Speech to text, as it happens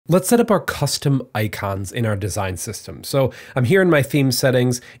Let's set up our custom icons in our design system. So I'm here in my theme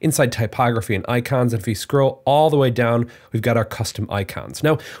settings, inside typography and icons. And if we scroll all the way down, we've got our custom icons.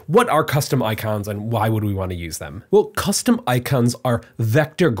 Now, what are custom icons and why would we want to use them? Well, custom icons are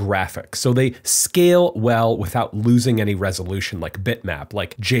vector graphics. So they scale well without losing any resolution like bitmap,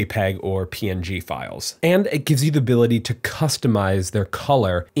 like JPEG or PNG files. And it gives you the ability to customize their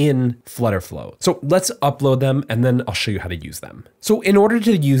color in FlutterFlow. So let's upload them and then I'll show you how to use them. So in order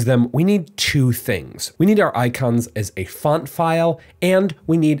to use them, we need two things. We need our icons as a font file and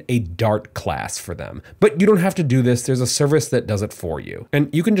we need a Dart class for them. But you don't have to do this. There's a service that does it for you.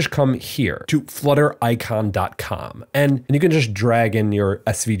 And you can just come here to fluttericon.com and you can just drag in your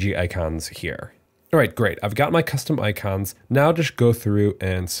SVG icons here. All right, great. I've got my custom icons. Now just go through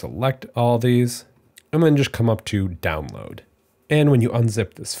and select all these and then just come up to download. And when you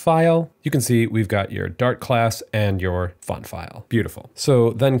unzip this file, you can see we've got your Dart class and your font file. Beautiful.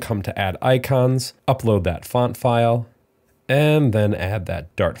 So then come to add icons, upload that font file, and then add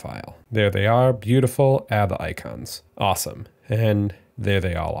that Dart file. There they are, beautiful, add the icons. Awesome, and there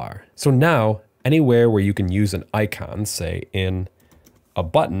they all are. So now, anywhere where you can use an icon, say in a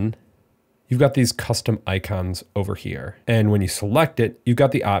button, you've got these custom icons over here. And when you select it, you've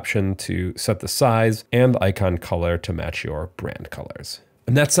got the option to set the size and the icon color to match your brand colors.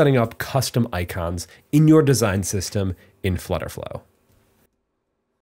 And that's setting up custom icons in your design system in FlutterFlow.